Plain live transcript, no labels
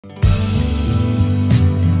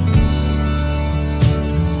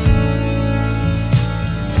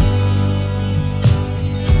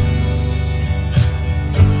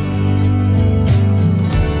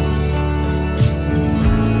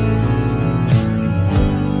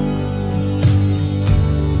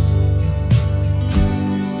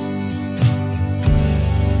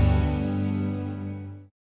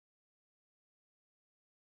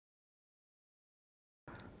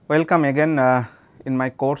Welcome again in my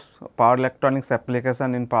course Power Electronics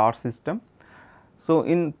Application in Power System. So,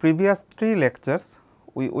 in previous 3 lectures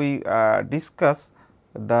we discussed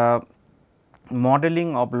the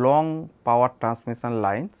modeling of long power transmission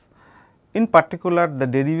lines, in particular the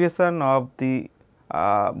derivation of the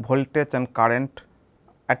voltage and current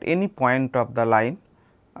at any point of the line.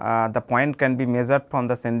 The point can be measured from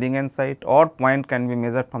the sending end side or point can be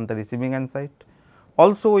measured from the receiving end side.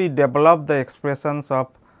 Also we develop the expressions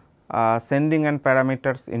of sending end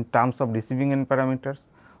parameters in terms of receiving end parameters.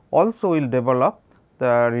 Also we will develop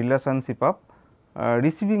the relationship of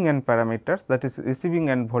receiving end parameters, that is receiving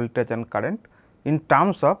end voltage and current in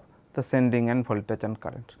terms of the sending end voltage and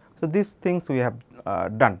current. So, these things we have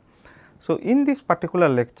done. So, in this particular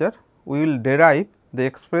lecture we will derive the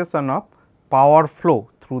expression of power flow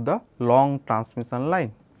through the long transmission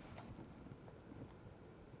line.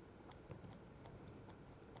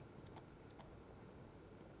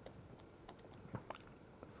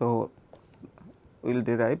 So, we will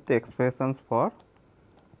derive the expressions for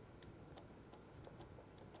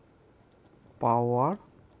power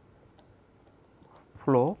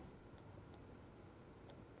flow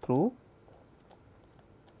through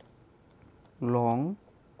long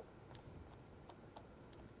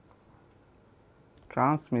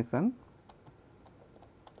transmission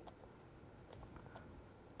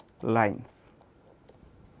lines.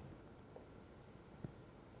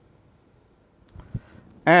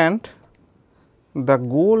 And the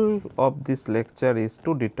goal of this lecture is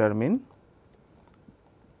to determine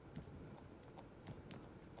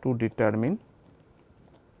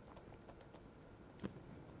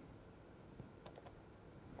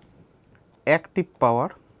active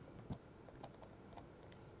power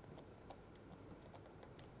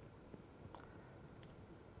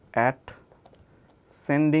at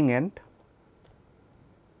sending end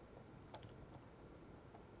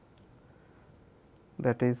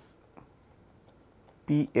that is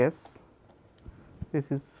PS,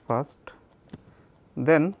 this is first,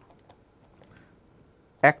 then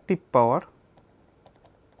active power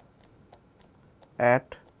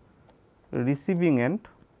at receiving end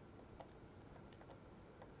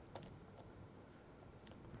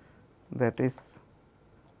that is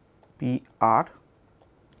PR,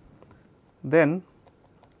 then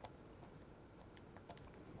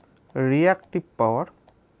reactive power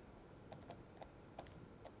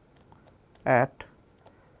at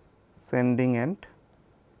sending end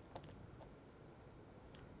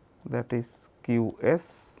that is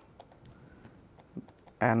QS,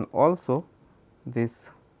 and also this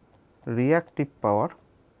reactive power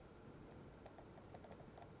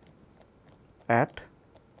at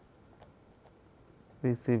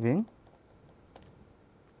receiving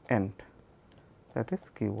end, that is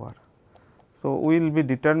QR. So, we will be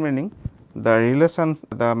determining the relations,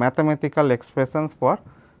 the mathematical expressions for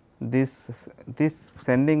this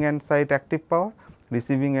sending end side active power,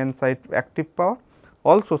 receiving end side active power,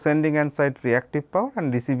 also sending end side reactive power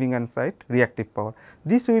and receiving end side reactive power.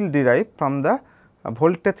 This we will derive from the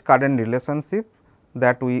voltage current relationship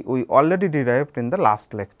that we already derived in the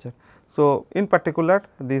last lecture. So, in particular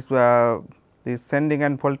this sending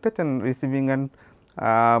end voltage and receiving end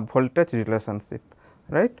voltage relationship,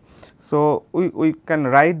 right. So, we can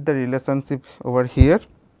write the relationship over here,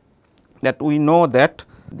 that we know that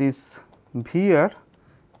this VR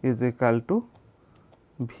is equal to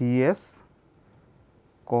Vs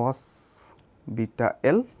cos beta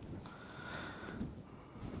L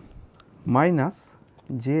minus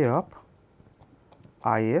J of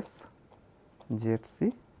Is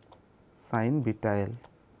Zc sin beta L.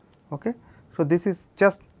 Okay. So, this is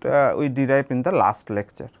just we derived in the last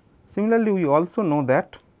lecture. Similarly, we also know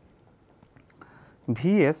that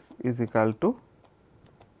Vs is equal to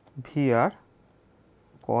Vr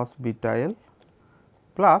cos beta L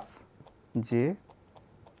plus J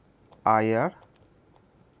Ir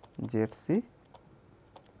Zc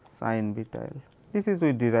sin beta L. This is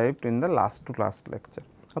we derived in the last lecture.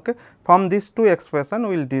 Okay. From these two expressions,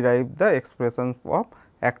 we will derive the expressions of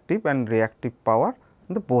active and reactive power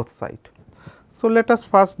on the both side. So, let us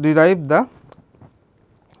first derive the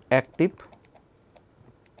active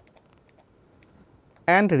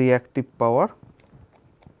and reactive power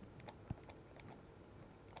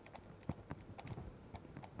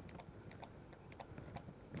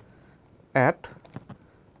at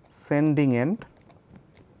sending end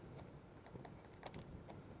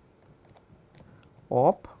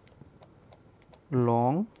of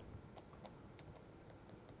long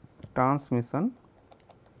transmission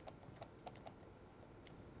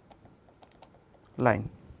line.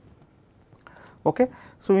 Okay.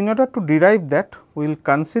 So, in order to derive that, we will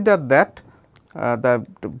consider that the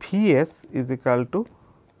Vs is equal to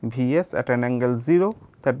Vs at an angle 0,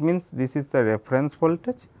 that means this is the reference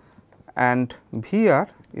voltage, and Vr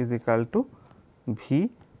is equal to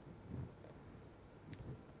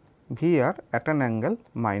Vr at an angle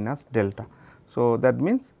minus delta. So, that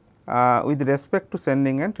means with respect to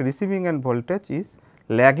sending end, receiving end voltage is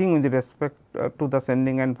lagging with respect to the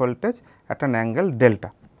sending end voltage at an angle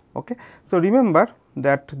delta. Okay. So, remember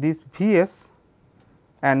that this Vs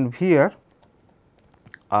and Vr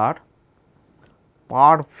are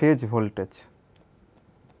per phase voltage.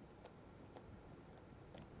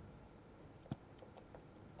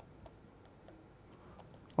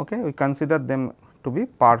 Okay, we consider them to be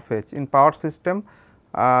per phase. In power system,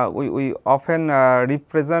 we often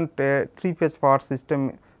represent a 3-phase power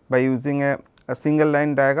system by using a single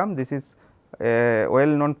line diagram. This is a well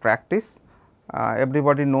known practice.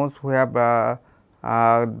 Everybody knows who have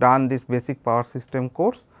done this basic power system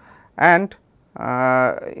course, and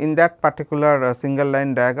in that particular single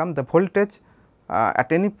line diagram, the voltage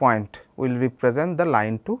at any point will represent the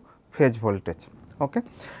line to phase voltage. Okay.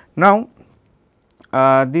 Now,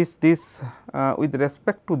 this with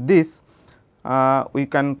respect to this, we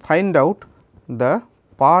can find out the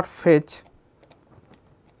per phase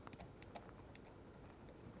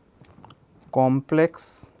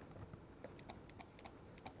complex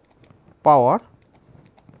power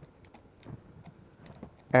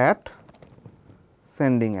at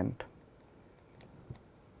sending end,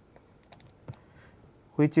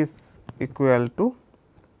 which is equal to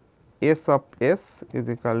S of S is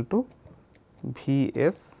equal to V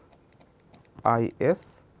s I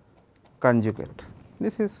s conjugate.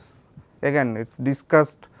 This is again it is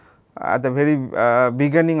discussed at the very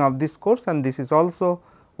beginning of this course, and this is also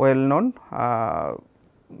well known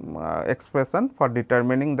expression for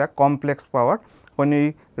determining the complex power when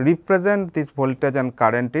we represent this voltage and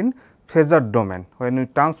current in phasor domain, when we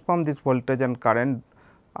transform this voltage and current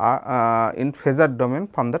in phasor domain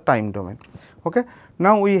from the time domain. Okay.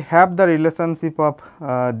 Now, we have the relationship of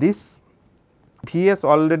this Vs,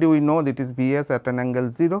 already we know that is Vs at an angle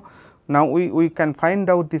 0. Now, we can find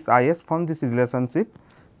out this Is from this relationship,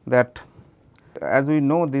 that as we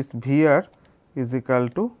know this Vr is equal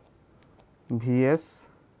to Vs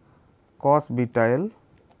cos beta L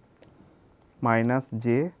minus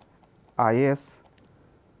j Is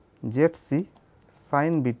Zc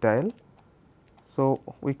sin beta L. So,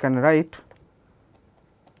 we can write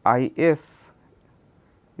Is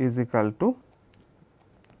is equal to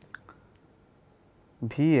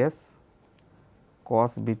Vs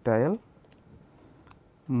cos beta L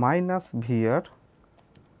minus Vr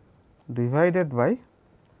divided by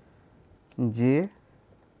j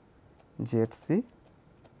Zc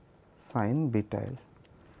sin beta L.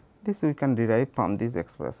 This we can derive from this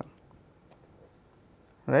expression,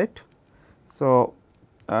 right. So,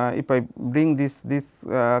 if I bring this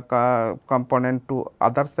component to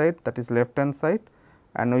other side, that is left hand side,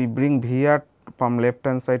 and we bring Vr from left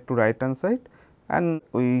hand side to right hand side, and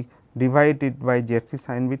we divide it by Zc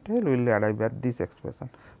sin beta L, we will arrive at this expression.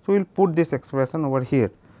 So, we will put this expression over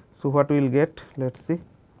here. So, what we will get, let us see.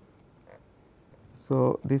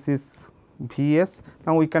 So, this is Vs.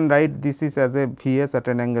 Now, we can write this is as a Vs at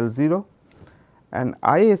an angle 0, and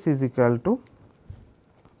Is is equal to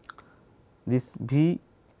this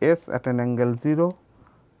Vs at an angle 0,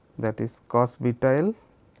 that is cos beta L,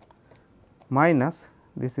 minus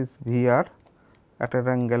this is Vr at an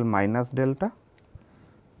angle minus delta,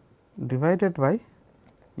 divided by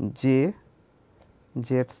j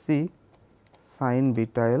Zc sin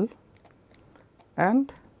beta L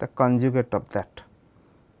and the conjugate of that.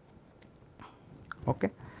 Okay.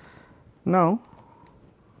 Now,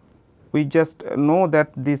 we just know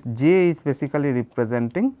that this j is basically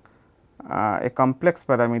representing a complex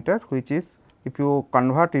parameter, which is, if you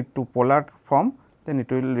convert it to polar form, then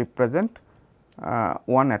it will represent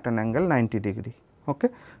 1 at an angle 90 degree. Okay.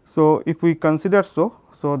 So, if we consider so,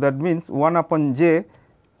 that means 1 upon j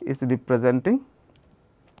is representing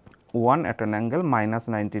 1 at an angle minus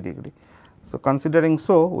 90 degree. So, considering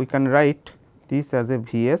so, we can write this as a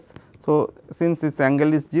Vs. So, since this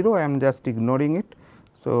angle is 0, I am just ignoring it.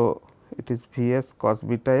 So, it is Vs cos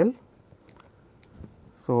beta L.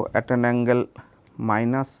 So, at an angle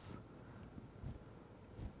minus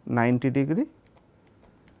 90 degree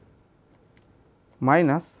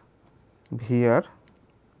minus Vr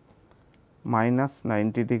minus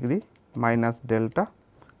 90 degree minus delta.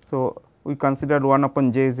 So, we considered 1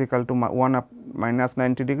 upon j is equal to 1 up minus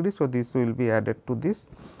 90 degree. So, this will be added to this.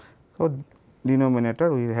 So,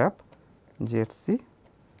 denominator we have Zc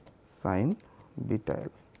sin beta L.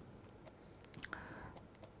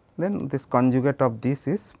 Then this conjugate of this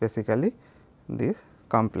is basically this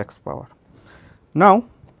complex power. Now,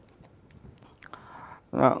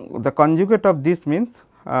 the conjugate of this means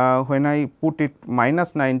when I put it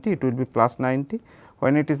minus 90, it will be plus 90.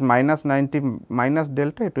 When it is minus 90 minus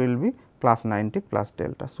delta, it will be plus 90 plus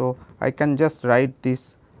delta. So, I can just write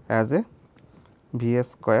this as a V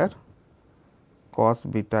s square cos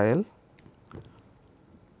beta L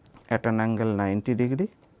at an angle 90 degree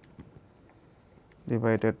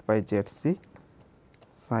divided by Z c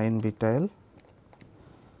sin beta L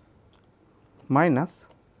minus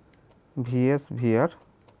V s V r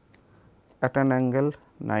at an angle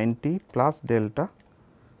 90 plus delta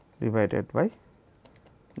divided by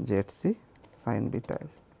Z c sin beta L.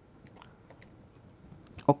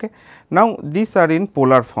 Okay. Now, these are in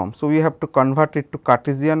polar form. So, we have to convert it to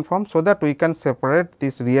Cartesian form, so that we can separate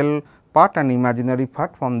this real part and imaginary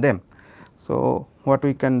part from them. So, what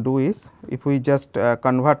we can do is, if we just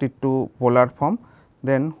convert it to polar form,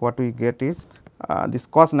 then what we get is this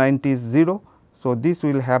cos 90 is 0. So, this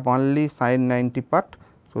will have only sin 90 part.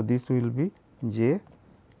 So, this will be j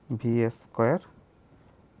V s square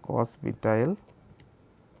cos beta L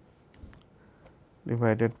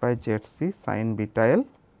divided by Z c sin beta L.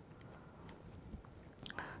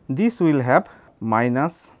 This will have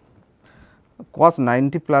minus cos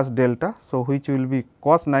 90 plus delta. So, which will be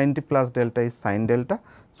cos 90 plus delta is sin delta.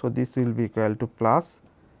 So, this will be equal to plus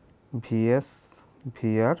V s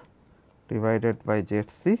V r divided by Z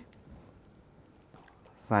c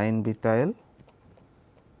sin beta L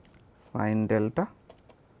sin delta,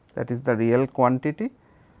 that is the real quantity,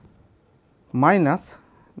 minus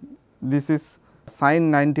this is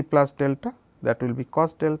sin 90 plus delta, that will be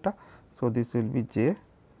cos delta. So, this will be j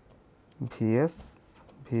V s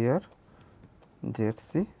V r Z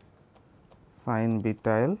c sin beta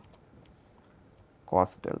L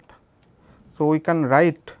cos delta. So, we can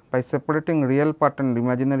write by separating real part and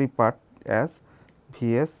imaginary part as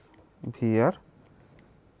V s V r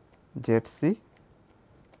Z c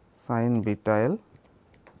sin beta L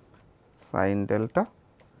sin delta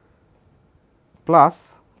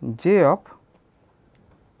plus j of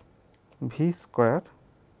V square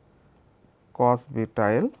cos beta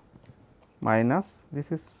L minus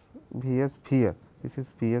this is V s V r, this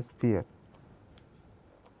is V s V r,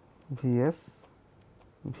 V s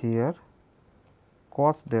V r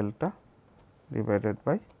cos delta divided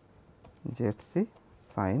by Z c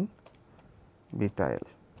sin beta L.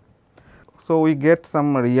 So, we get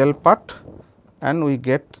some real part and we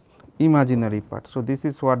get imaginary part. So, this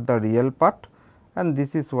is what the real part and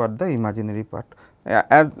this is what the imaginary part.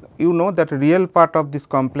 As you know that real part of this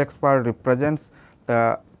complex power represents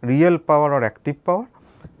the real power or active power,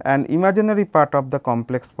 and imaginary part of the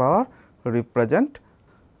complex power represent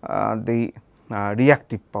the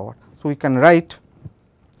reactive power. So, we can write,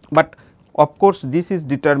 but of course, this is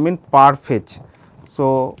determined per phase.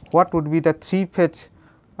 So, what would be the 3 phase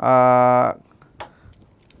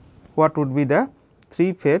what would be the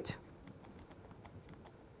 3 phase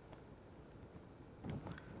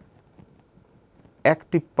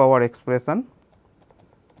active power expression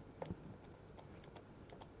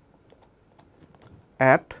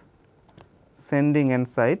at sending end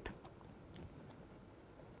side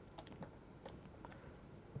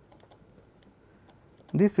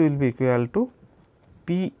this will be equal to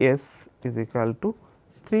P s is equal to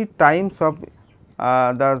 3 times of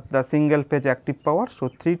the single phase active power. So,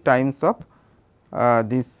 3 times of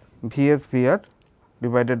this V s V r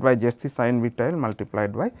divided by Z c sin beta L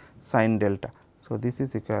multiplied by sin delta. So, this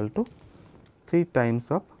is equal to 3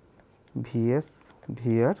 times of V s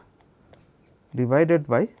V r divided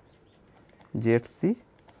by Z c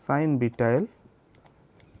sin beta L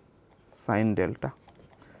sin delta,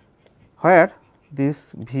 where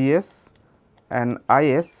this V s and I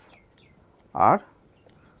s are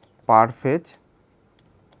per phase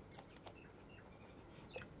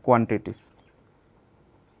quantities.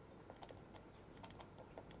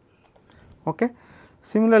 Okay.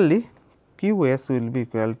 Similarly, Q s will be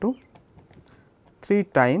equal to 3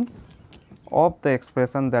 times of the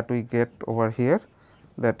expression that we get over here,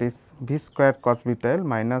 that is V square cos beta L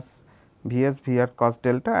minus V s V r cos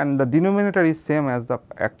delta, and the denominator is same as the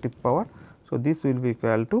active power. So, this will be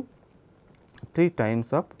equal to 3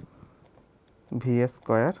 times of V s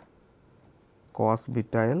square cos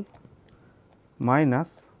beta L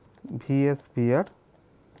minus V s V r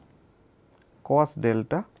cos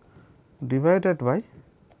delta divided by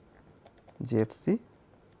Z c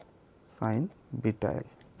sin beta L.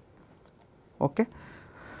 Okay.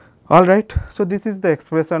 All right. So, this is the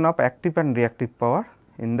expression of active and reactive power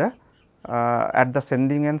in the at the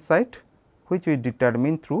sending end side, which we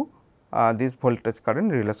determine through this voltage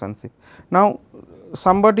current relationship. Now,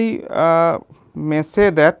 somebody may say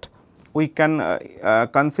that we can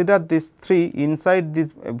consider these 3 inside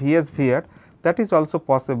this Vs Vr, that is also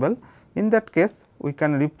possible. In that case, we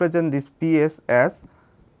can represent this Ps as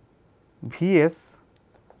Vs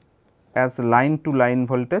as line to line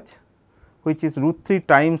voltage, which is root 3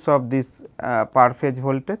 times of this per phase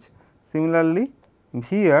voltage. Similarly,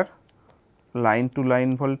 Vr line to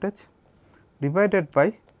line voltage divided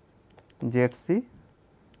by Zc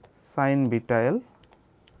sin beta L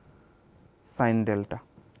sin delta,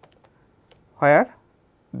 where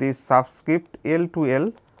this subscript L to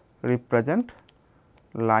L represent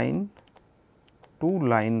line to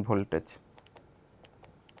line voltage.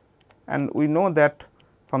 And we know that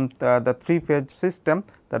from the 3 phase system,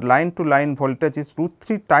 that line to line voltage is root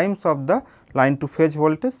 3 times of the line to phase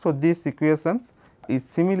voltage. So, these equations is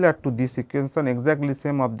similar to this equation, exactly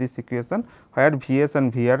same of this equation, where Vs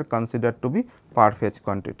and Vr are considered to be per phase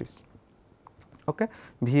quantities. Okay.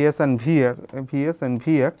 Vs and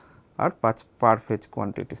Vr are per phase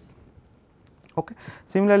quantities. Okay.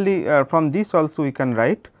 Similarly, from this also we can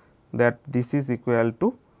write that this is equal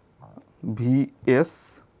to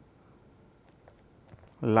Vs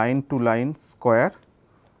line to line square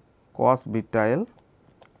cos beta L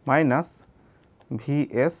minus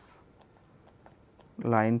Vs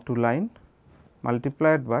line to line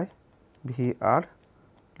multiplied by Vr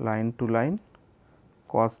line to line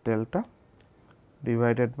cos delta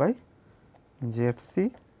divided by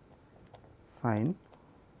Zc sin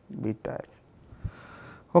beta L.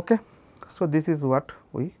 Okay. So, this is what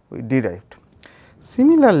we derived.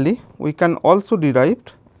 Similarly, we can also derive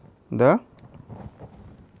the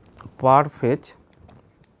per phase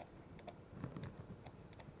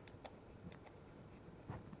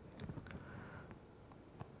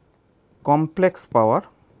complex power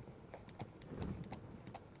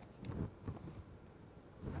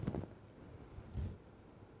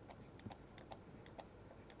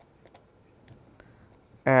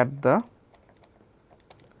at the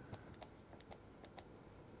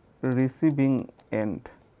receiving end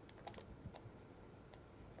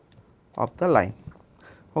of the line.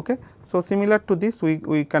 Okay. So, similar to this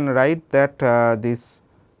we can write that this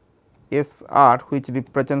SR, which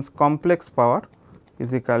represents complex power,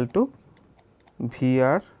 is equal to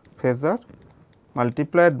VR phasor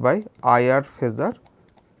multiplied by IR phasor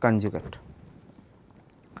conjugate.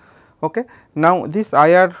 Okay. Now, this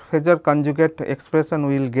IR phasor conjugate expression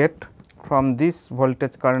we will get from this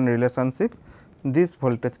voltage current relationship,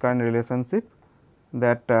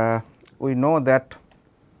 that we know that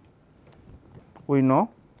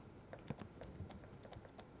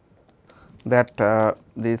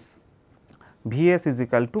this Vs is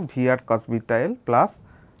equal to Vr cos beta L plus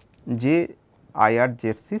J IR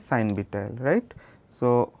Zc sin beta L, right.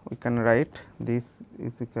 So, we can write this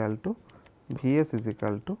is equal to Vs is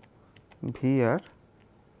equal to Vr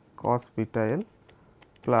cos beta L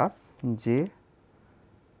plus J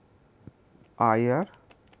IR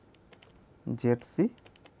Zc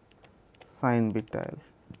sin beta L.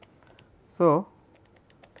 So,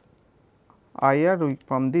 IR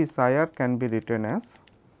from this IR can be written as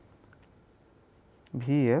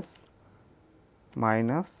Vs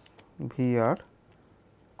minus Vr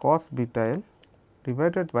cos beta L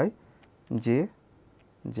divided by J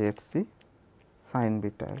Zc sin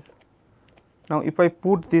beta L. Now, if I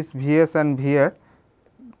put this Vs and Vr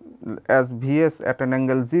as Vs at an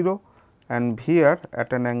angle 0 and Vr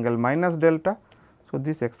at an angle minus delta. So,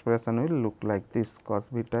 this expression will look like this cos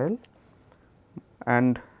beta L,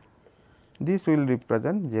 and this will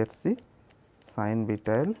represent Zc sin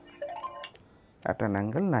beta L at an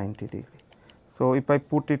angle 90 degree. So, if I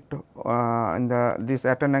put it in this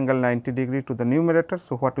at an angle 90 degree to the numerator.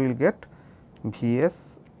 So, what we will get?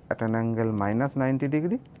 Vs at an angle minus 90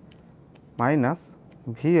 degree minus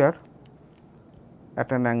Vr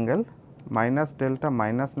at an angle minus delta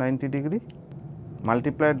minus 90 degree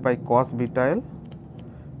multiplied by cos beta L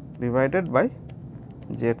divided by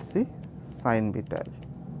Zc sin beta L.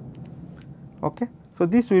 Okay. So,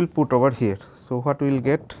 this we will put over here. So, what we will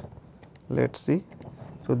get? Let us see.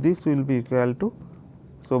 So, this will be equal to,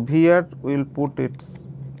 so Vr we will put its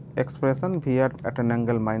expression Vr at an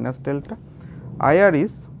angle minus delta, IR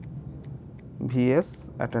is Vs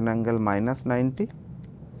at an angle minus 90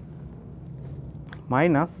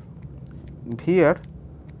 minus Vr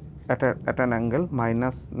at an angle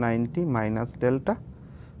minus 90 minus delta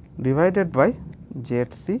divided by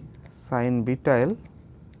Zc sin beta L.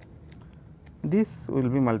 This will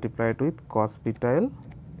be multiplied with cos beta L,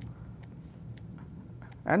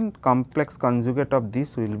 and complex conjugate of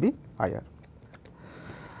this will be IR.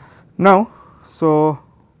 Now, so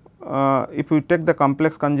if we take the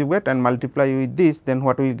complex conjugate and multiply with this, then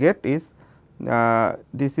what we get is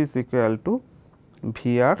this is equal to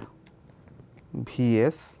VR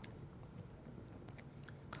Vs.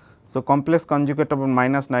 So, complex conjugate of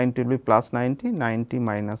minus 90 will be plus 90, 90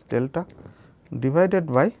 minus delta divided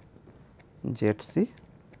by Zc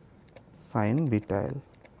sin beta L,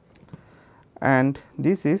 and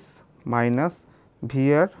this is minus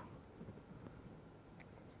VR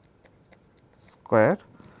square.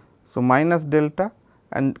 So, minus delta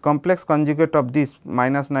and complex conjugate of this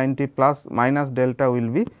minus 90 plus minus delta will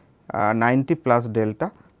be 90 plus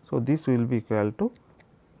delta. So, this will be equal to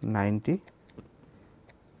 90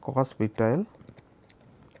 cos beta L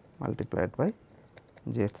multiplied by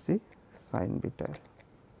Zc sin beta L.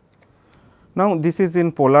 Now, this is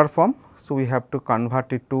in polar form. So, we have to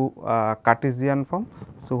convert it to Cartesian form.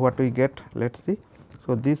 So, what we get, let us see.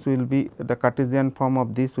 So, this will be the Cartesian form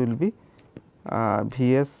of this will be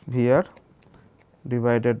Vs VR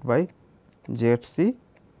divided by Zc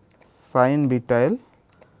sin beta L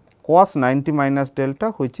cos 90 minus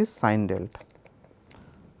delta, which is sin delta,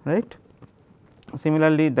 right.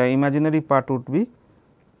 Similarly, the imaginary part would be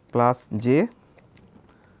plus j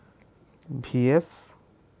Vs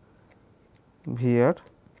VR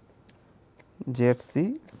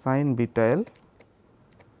Zc sin beta L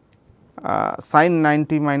sin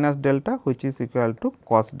 90 minus delta, which is equal to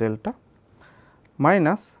cos delta,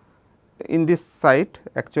 minus in this side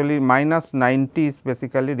actually minus 90 is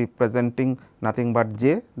basically representing nothing but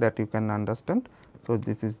j, that you can understand. So,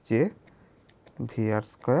 this is j VR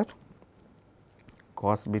square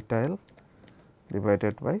cos beta L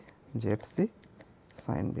divided by Zc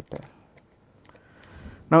sin beta L.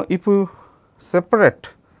 Now, if you separate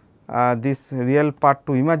this real part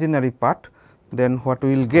to imaginary part, then what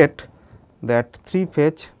we will get, that 3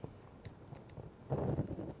 phase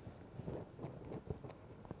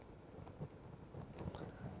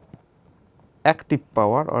active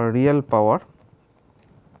power or real power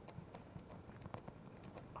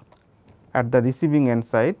at the receiving end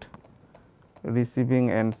side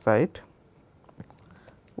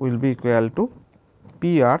will be equal to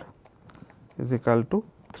PR is equal to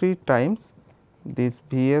 3 times this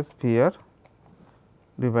Vs VR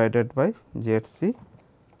divided by Zc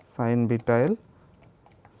sin beta L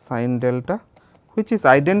sin delta, which is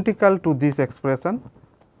identical to this expression,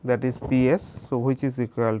 that is Ps. So, which is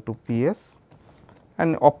equal to Ps,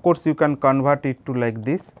 and of course, you can convert it to like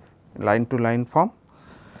this line to line form,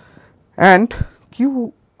 and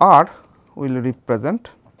QR will represent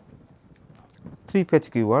 3 phase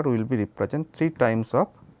QR will be represent 3 times of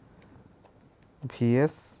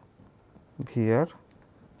Vs VR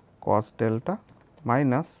cos delta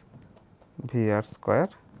minus VR square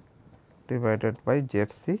divided by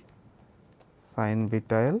Zc sin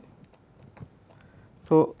beta L.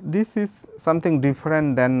 So, this is something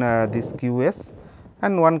different than this Qs,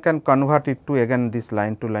 and one can convert it to again this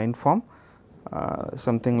line to line form,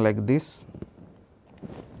 something like this,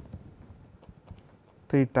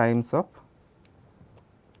 3 times of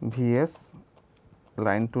Vs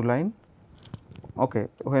line to line. Okay.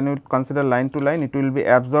 When you consider line to line, it will be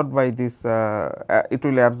absorbed by this, it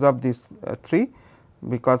will absorb this 3,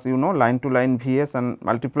 because you know line to line Vs and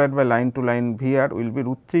multiplied by line to line Vr will be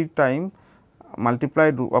root 3 time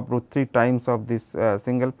multiplied of root 3 times of this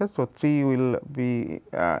single phase. So, 3 will be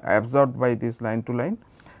absorbed by this line to line.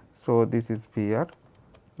 So, this is Vr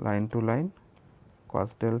line to line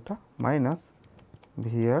cos delta minus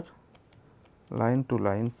Vr line to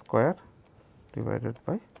line square divided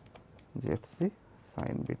by Zc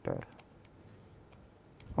sin beta L.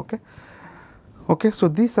 Okay. Okay. So,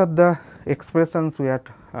 these are the expressions we are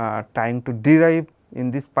trying to derive in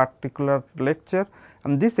this particular lecture,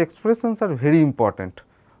 and these expressions are very important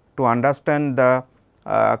to understand the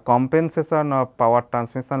compensation of power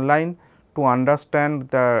transmission line, to understand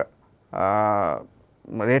the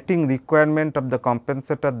rating requirement of the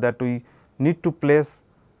compensator that we need to place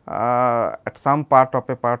at some part of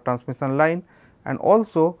a power transmission line, and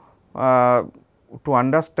also to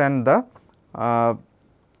understand the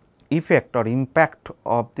effect or impact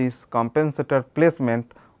of this compensator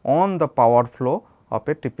placement on the power flow of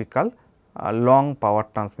a typical long power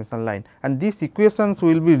transmission line. And these equations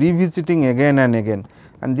we will be revisiting again and again,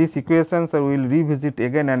 and these equations we will revisit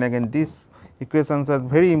again and again. These equations are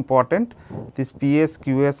very important. This Ps,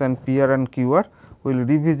 Qs and PR and QR we will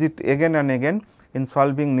revisit again and again in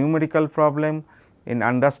solving numerical problem, in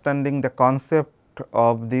understanding the concept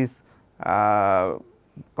of this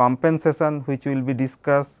compensation, which will be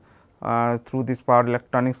discussed through this power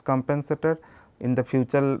electronics compensator in the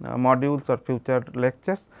future modules or future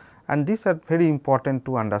lectures, and these are very important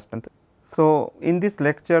to understand. So, in this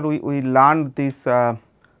lecture we learned this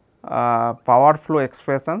power flow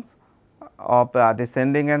expressions of the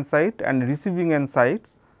sending end side and receiving end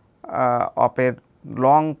sides of a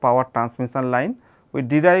long power transmission line. We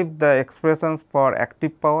derive the expressions for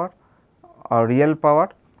active power or real power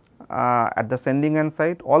at the sending end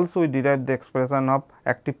side. Also, we derive the expression of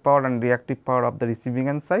active power and reactive power of the receiving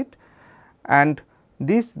end side, and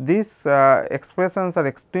these expressions are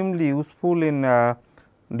extremely useful in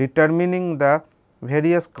determining the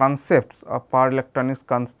various concepts of power electronics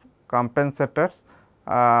compensators,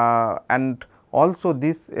 and also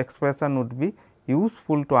this expression would be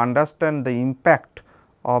useful to understand the impact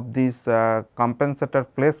of this compensator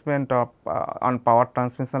placement of on power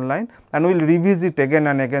transmission line, and we will revisit again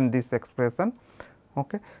and again this expression.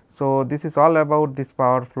 Okay. So, this is all about this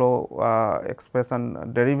power flow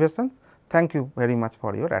expression derivations. Thank you very much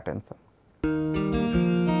for your attention.